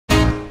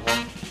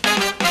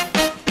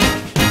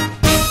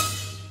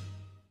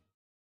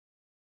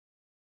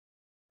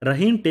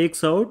Rahim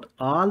takes out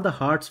all the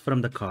hearts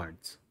from the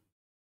cards.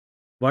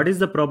 What is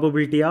the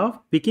probability of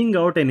picking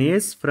out an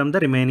ace from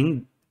the remaining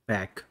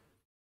pack?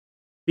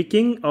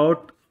 Picking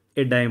out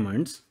a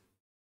diamonds,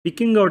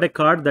 picking out a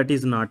card that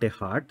is not a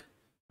heart,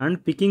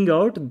 and picking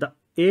out the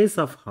ace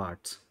of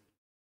hearts.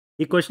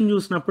 ఈ question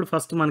చూసినప్పుడు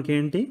first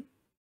మనకేంటి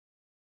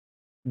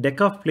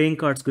deck of playing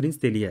cards గురించి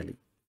తెలియాలి.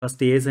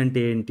 First ఏస్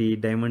అంటే ఏంటి,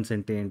 diamonds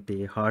అంటే ఏంటి,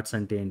 hearts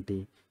అంటే ఏంటి,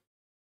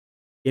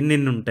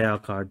 ఎన్నెన్ని ఉంటాయి ఆ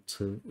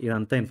కార్డ్స్,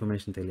 ఇదంతా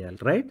ఇన్ఫర్మేషన్ తెలియాలి,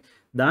 రైట్?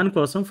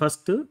 దానికోసం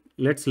first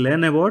let's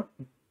learn about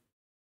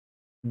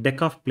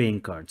deck of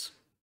playing cards.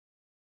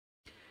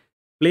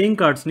 Playing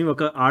కార్డ్స్ని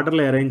ఒక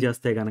ఆర్డర్లో అరేంజ్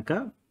చేస్తే కనుక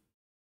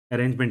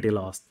అరేంజ్మెంట్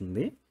ఇలా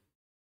వస్తుంది.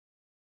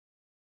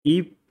 ఈ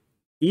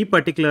ఈ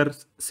పర్టికులర్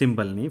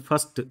సింబల్ని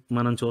ఫస్ట్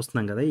మనం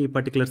చూస్తున్నాం కదా, ఈ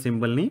పర్టికులర్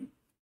సింబల్ని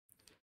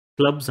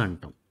క్లబ్స్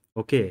అంటాం.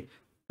 ఓకే,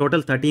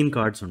 టోటల్ 13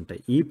 కార్డ్స్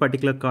ఉంటాయి. ఈ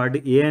పర్టికులర్ కార్డ్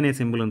ఏ అనే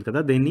సింబల్ ఉంది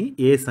కదా, దీన్ని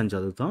ఏస్ అని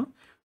చదువుతాం.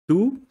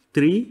 2,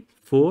 3,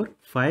 4,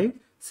 5,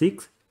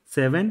 6,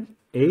 7,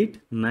 8,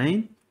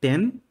 9,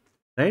 10,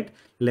 రైట్?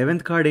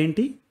 11th కార్డ్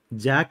ఏంటి,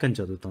 జాక్ అని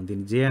చదువుతాం.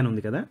 దీన్ని జే అని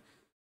ఉంది కదా.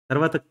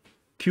 తర్వాత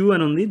క్యూ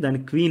అని ఉంది,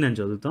 దాన్ని క్వీన్ అని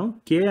చదువుతాం.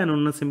 కే అని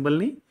ఉన్న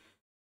సింబల్ని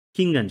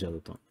కింగ్ అని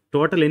చదువుతాం.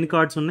 టోటల్ ఎన్ని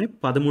కార్డ్స్ ఉన్నాయి,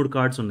 13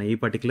 కార్డ్స్ ఉన్నాయి ఈ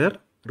పర్టికులర్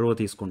రో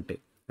తీసుకుంటే,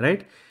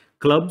 రైట్?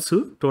 క్లబ్స్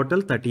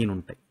టోటల్ 13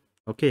 ఉంటాయి.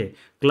 ఓకే,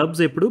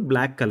 క్లబ్స్ ఎప్పుడు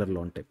బ్లాక్ కలర్లో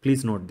ఉంటాయి,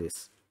 ప్లీజ్ నోట్ దిస్.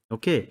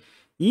 ఓకే,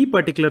 ఈ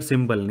పర్టికులర్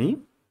సింబల్ని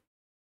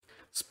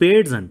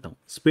స్పేడ్స్ అంటాం.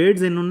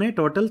 స్పేడ్స్ ఎన్ని ఉన్నాయి,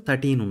 టోటల్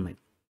 13 ఉన్నాయి,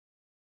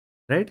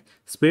 రైట్?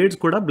 స్పేడ్స్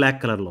కూడా బ్లాక్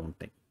కలర్లో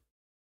ఉంటాయి.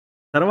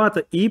 తర్వాత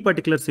ఈ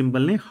పర్టికులర్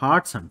సింబల్ని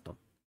హార్ట్స్ అంటాం.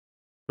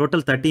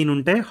 టోటల్ 13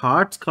 ఉంటాయి.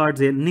 హార్ట్స్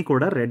కార్డ్స్ అన్నీ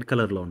కూడా రెడ్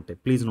కలర్లో ఉంటాయి,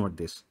 please note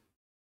this.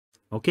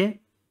 Okay,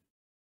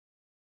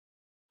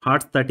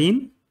 hearts 13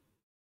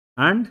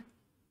 and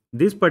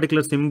this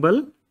particular symbol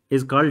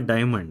is called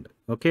diamond.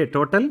 Okay,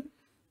 total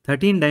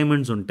 13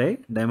 diamonds ఉంటాయి,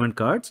 డైమండ్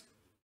కార్డ్స్.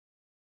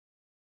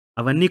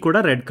 అవన్నీ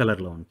కూడా రెడ్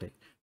కలర్లో ఉంటాయి.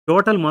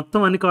 టోటల్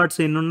మొత్తం అన్ని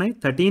కార్డ్స్ ఎన్ని ఉన్నాయి,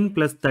 13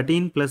 +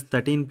 13 +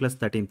 13 +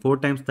 13, 4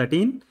 times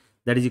 13,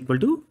 that is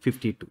equal to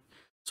 52.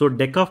 So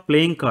deck of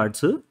playing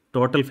cards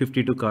total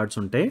 52 cards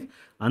ఉంటాయి.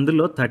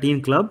 అందులో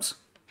 13 clubs,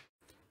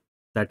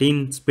 13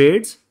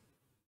 spades,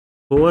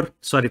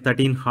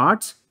 13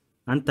 hearts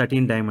and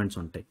 13 diamonds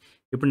ఉంటాయి.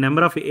 ఇప్పుడు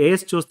నెంబర్ ఆఫ్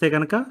ఏస్ చూస్తే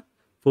కనుక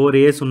 4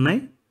 ఏస్ ఉన్నాయి,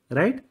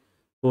 రైట్?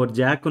 4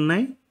 జాక్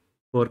ఉన్నాయి,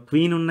 4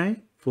 క్వీన్ ఉన్నాయి,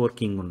 4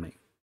 కింగ్ ఉన్నాయి.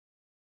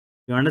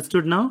 You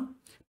understood now?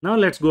 Now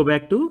let's go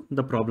back to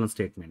the problem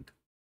statement.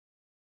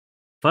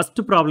 First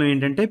problem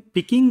ఏంటంటే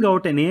picking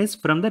out N ace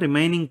from the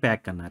remaining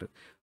pack అన్నారు.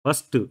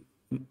 ఫస్ట్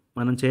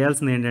మనం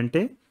చేయాల్సింది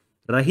ఏంటంటే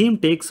Rahim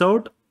takes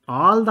out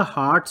all the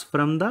hearts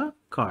from the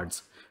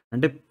cards.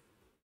 అంటే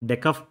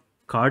deck of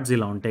cards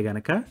ఇలా ఉంటాయి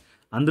కనుక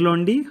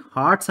అందులోండి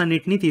hearts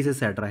అన్నిటినీ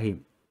తీసేసాడు Rahim.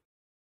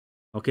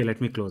 Okay,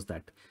 let me close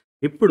that.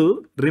 ఇప్పుడు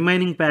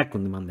రిమైనింగ్ ప్యాక్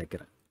ఉంది మన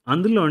దగ్గర.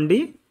 అందులోండి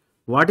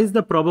what is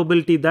the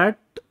probability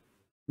that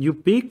you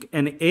pick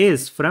N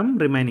ace from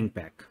remaining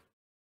pack,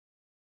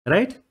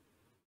 right?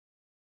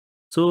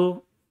 So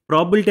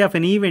probability of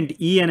N event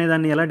ఈ అనే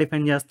దాన్ని ఎలా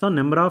డిఫైన్ చేస్తాం,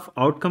 number of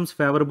outcomes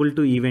favourable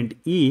to event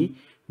ఈ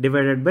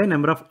divided by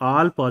number of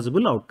all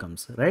possible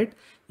outcomes, right?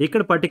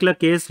 ఇక్కడ particular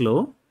కేసులో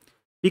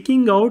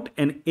picking out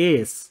N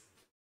ace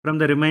from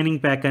the remaining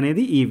pack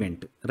అనేది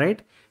event,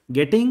 right?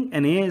 Getting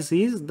an ace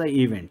is the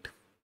event,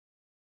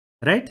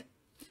 right?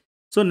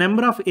 So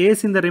number of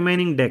ace in the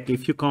remaining deck,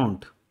 if you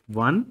count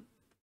 1,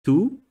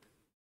 2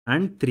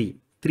 and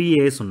 3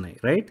 ace ఉన్నాయి,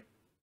 right?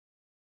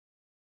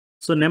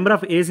 So number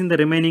of ace in the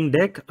remaining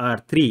deck are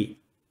 3.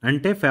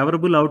 అంటే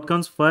favorable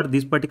outcomes for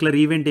this particular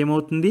event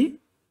ఏమవుతుంది,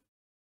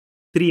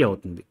 3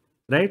 అవుతుంది,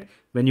 right?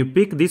 When you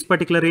pick this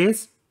particular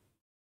ace,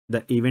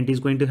 the event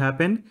is going to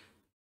happen.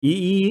 ఈ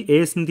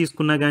ఏస్ని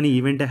తీసుకున్నా కానీ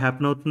event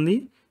happen అవుతుంది.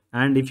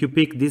 And if you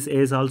pick this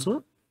ace also,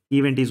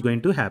 event is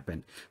going to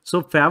happen. So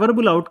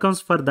favourable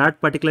outcomes for that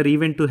particular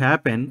event to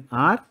happen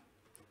or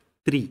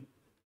 3,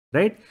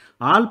 right?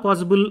 All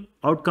possible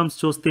outcomes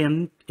చూస్తే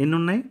ఎన్ని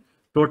ఉన్నాయి,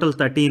 total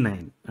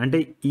 39.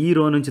 అంటే ఈ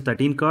రో నుంచి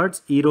 13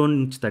 కార్డ్స్, ఈ రో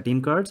నుంచి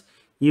 13 కార్డ్స్,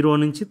 ఈ రో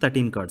నుంచి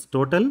 13 కార్డ్స్,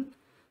 టోటల్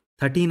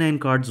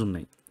 39 కార్డ్స్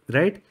ఉన్నాయి,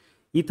 రైట్?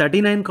 ఈ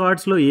 39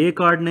 కార్డ్స్లో ఏ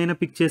కార్డ్నైనా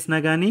పిక్ చేసినా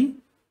కానీ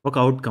ఒక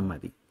అవుట్కమ్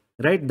అది,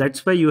 right?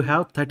 That's why you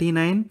have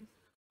 39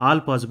 all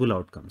possible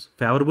outcomes.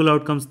 Favorable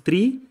outcomes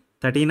 3,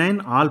 39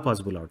 all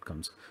possible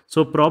outcomes. So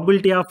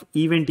probability of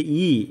event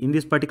E in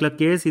this particular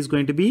case is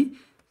going to be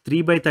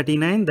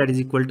 3/39, that is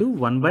equal to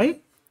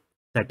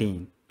 1/13,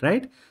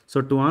 right?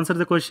 So to answer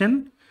the question,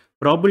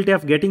 probability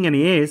of getting an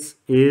ace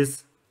is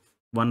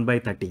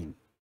 1/13,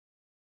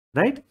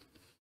 right?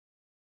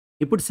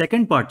 ఇప్పుడు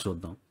second part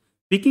చూద్దాం.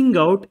 Picking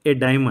out ఏ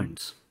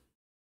diamonds,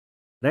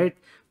 right?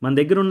 మన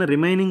దగ్గర ఉన్న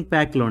remaining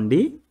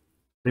ప్యాక్లోండి,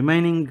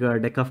 remaining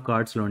deck of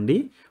కార్డ్స్లోండి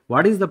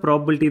what is the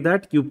probability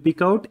that you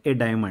pick out A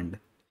diamond.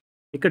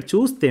 ఇక్కడ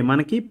చూస్తే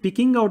మనకి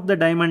picking out the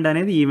diamond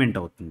అనేది event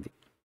అవుతుంది,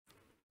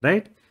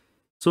 right?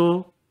 So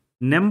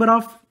number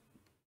of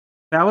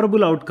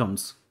favourable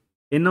outcomes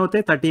ఎన్ని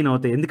అవుతాయి, 13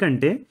 అవుతాయి.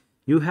 ఎందుకంటే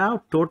you have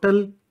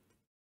total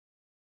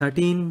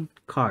 13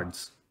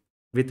 cards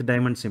with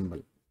diamond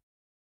symbol,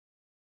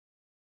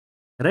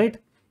 right?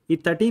 ఈ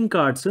 13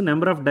 cards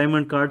number of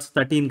diamond cards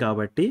 13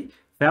 కాబట్టి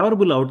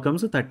ఫేవరబుల్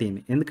అవుట్కమ్స్ 13.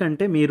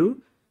 ఎందుకంటే మీరు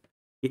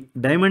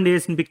డైమండ్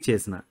ఏస్ని పిక్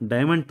చేసిన,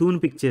 డైమండ్ 2ని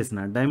పిక్ చేసిన,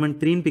 డైమండ్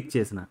 3ని పిక్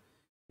చేసిన,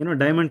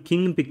 డైమండ్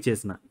కింగ్ని పిక్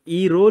చేసిన, ఈ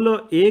రోలో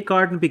ఏ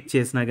కార్డ్ని పిక్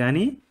చేసినా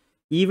కానీ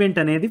ఈవెంట్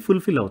అనేది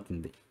ఫుల్ఫిల్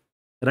అవుతుంది,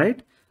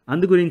 రైట్?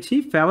 అందు గురించి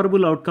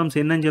ఫేవరబుల్ అవుట్కమ్స్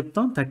ఎన్నని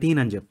చెప్తాం? 13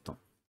 అని చెప్తాం.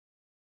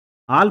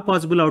 ఆల్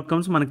పాసిబుల్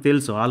అవుట్కమ్స్ మనకు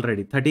తెలుసు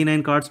ఆల్రెడీ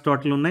 39 కార్డ్స్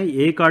టోటల్ ఉన్నాయి.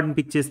 ఏ కార్డ్ని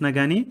పిక్ చేసినా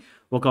కానీ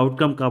ఒక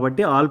అవుట్కమ్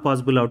కాబట్టి ఆల్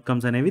పాసిబుల్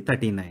అవుట్కమ్స్ అనేవి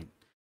 39.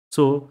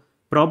 So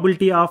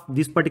probability of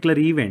this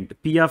particular event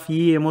P of E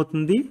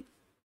ఏమవుతుంది?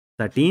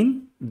 13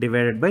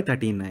 divided by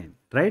 39,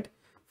 right?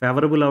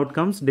 Favorable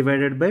outcomes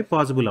divided by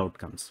possible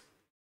outcomes,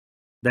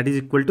 that is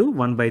equal to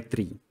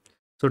 1/3.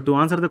 So to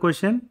answer the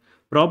question,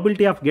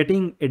 probability of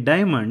getting a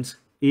diamonds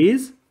is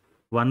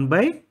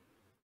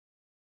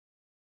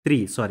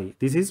 1/3. Sorry,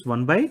 this is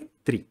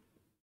 1/3,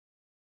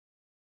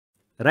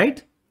 right?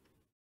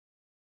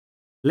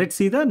 Let's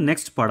see the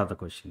next part of the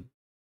question.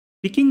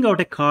 Picking out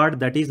a card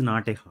that is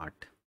not a heart.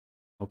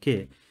 Okay,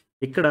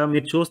 ఇక్కడ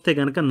మీరు చూస్తే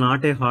కనుక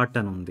not a heart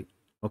అని ఉంది.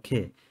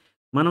 Okay,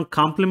 మనం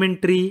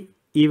complementary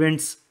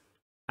events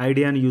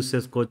ఐడియాని use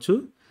చేసుకోవచ్చు,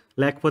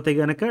 లేకపోతే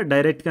కనుక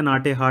డైరెక్ట్గా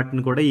నాట్ ఏ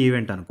హార్ట్ని కూడా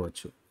ఈవెంట్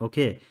అనుకోవచ్చు.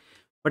 ఓకే,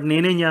 బట్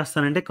నేనేం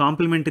చేస్తానంటే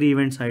కాంప్లిమెంటరీ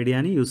ఈవెంట్స్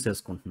ఐడియాని యూస్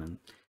చేసుకుంటున్నాను.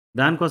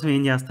 దానికోసం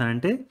ఏం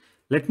చేస్తానంటే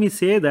let me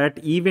say that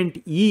event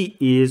ఈ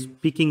ఈజ్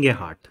పికింగ్ ఏ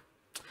హార్ట్.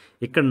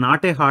 ఇక్కడ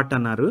నాట్ ఏ హార్ట్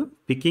అన్నారు,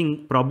 picking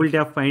probability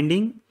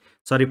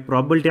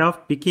of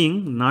picking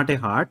not a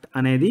heart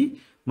అనేది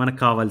మనకు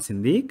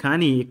కావాల్సింది.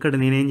 కానీ ఇక్కడ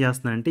నేనేం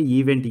చేస్తున్నానంటే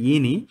ఈవెంట్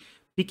ఈని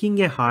పికింగ్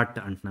ఏ హార్ట్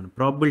అంటున్నాను.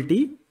 ప్రాబిలిటీ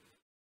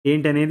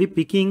ఏంటనేది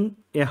పికింగ్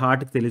ఏ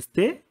హార్ట్కి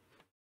తెలిస్తే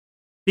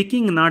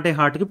పికింగ్ నాట్ ఏ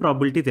హార్ట్కి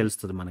ప్రాబిలిటీ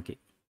తెలుస్తుంది మనకి,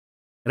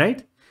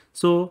 రైట్?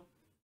 సో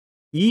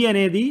ఈ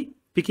అనేది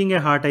పికింగ్ ఏ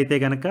హార్ట్ అయితే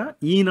కనుక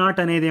ఈ నాట్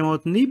అనేది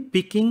ఏమవుతుంది?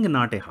 Picking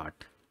not a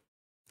heart,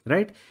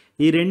 right?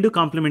 ఈ రెండు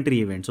కాంప్లిమెంటరీ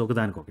ఈవెంట్స్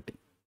ఒకదానికొకటి.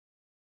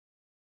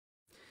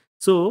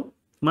 సో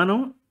మనం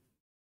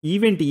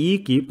ఈవెంట్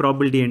ఈకి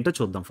ప్రాబిలిటీ ఏంటో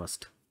చూద్దాం.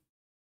 First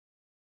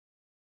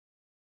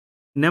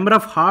number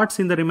of hearts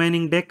in the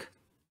remaining deck.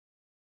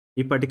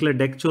 ఈ పర్టికులర్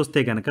డెక్ చూస్తే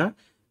కనుక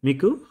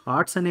మీకు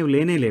హార్ట్స్ అనేవి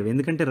లేనే లేవు,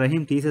 ఎందుకంటే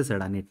రహీం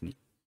తీసేశాడు అన్నిటిని.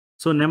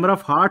 So number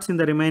of hearts in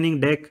the remaining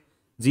deck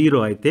 0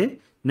 అయితే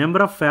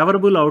number of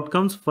favourable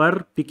outcomes for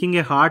picking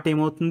a heart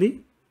ఏమవుతుంది?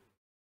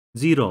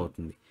 0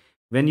 అవుతుంది.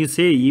 When you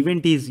say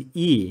event is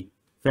ఈ,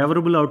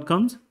 favourable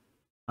outcomes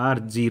are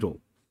 0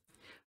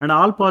 and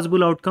all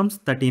possible outcomes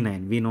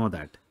 39. We know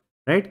that,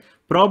 right?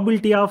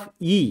 Probability of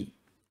ఈ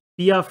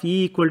P of E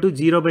equal to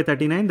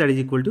 0/39, that is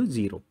equal to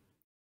 0,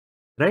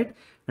 right?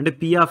 అంటే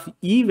P of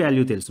E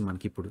value తెలుసు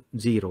మనకి ఇప్పుడు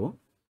 0.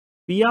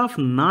 P of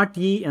not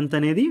E ఎంత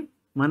అనేది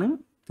మనం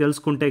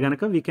తెలుసుకుంటే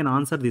కనుక we can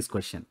answer this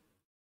question,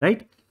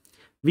 right?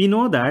 We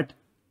know that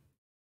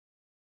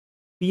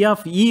P of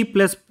E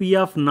plus P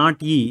of not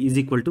E is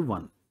equal to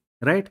 1,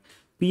 right?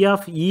 P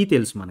of E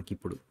తెలుసు మనకి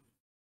ఇప్పుడు,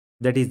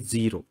 that is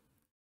 0.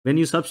 When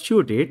you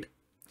substitute it,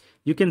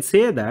 you can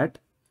say that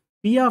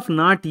P of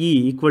not E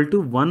equal to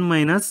 1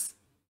 minus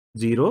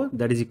 0,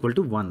 that is equal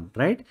to 1,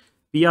 right?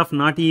 P of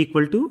not E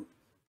equal to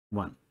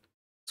 1.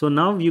 So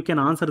now you can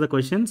answer the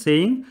question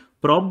saying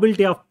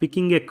probability of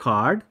picking a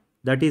card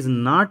that is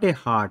not a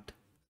heart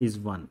is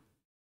 1,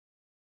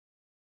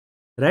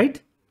 right?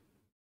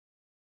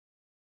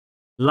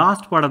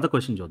 Last part of the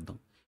question చూద్దాం.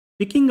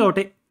 Picking out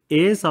a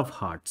ace of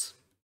hearts.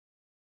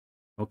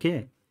 Okay,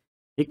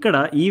 ఇక్కడ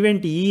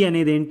event ఈ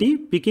అనేది ఏంటి?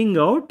 Picking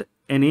out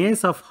N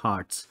ace of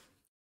hearts.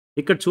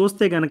 ఇక్కడ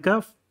చూస్తే కనుక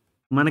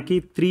మనకి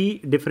 3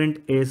 different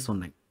ఏస్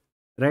ఉన్నాయి,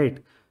 right?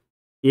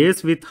 Ace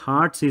with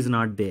hearts is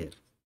not there.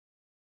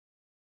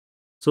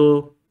 So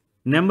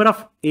number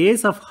of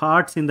ace of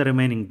hearts in the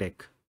remaining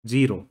deck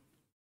 0,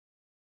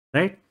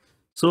 right?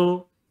 So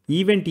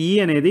event ఈ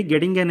అనేది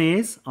getting N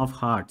ace of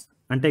hearts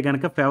అంటే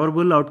కనుక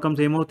favourable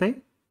outcomes ఏమవుతాయి?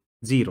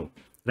 0,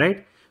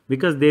 right?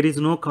 Because there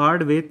is no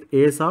card with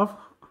ace of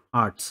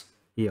hearts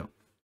here.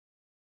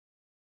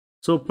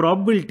 So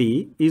probability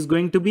is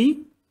going to be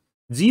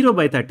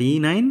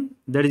 0/39,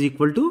 that is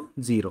equal to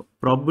 0.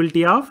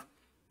 Probability of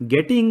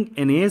getting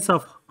an ace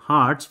of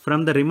hearts from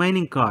the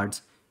remaining cards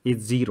is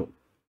 0.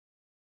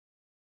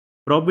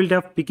 Probability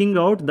of picking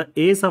out the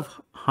ace of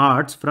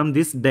hearts from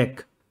this deck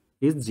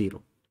is 0.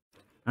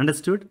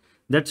 Understood?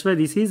 That's why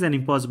this is an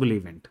impossible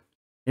event.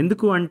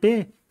 Enduku ante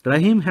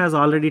Rahim has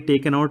already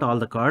taken out all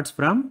the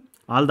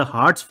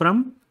hearts from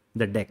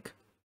the deck,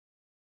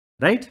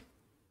 right?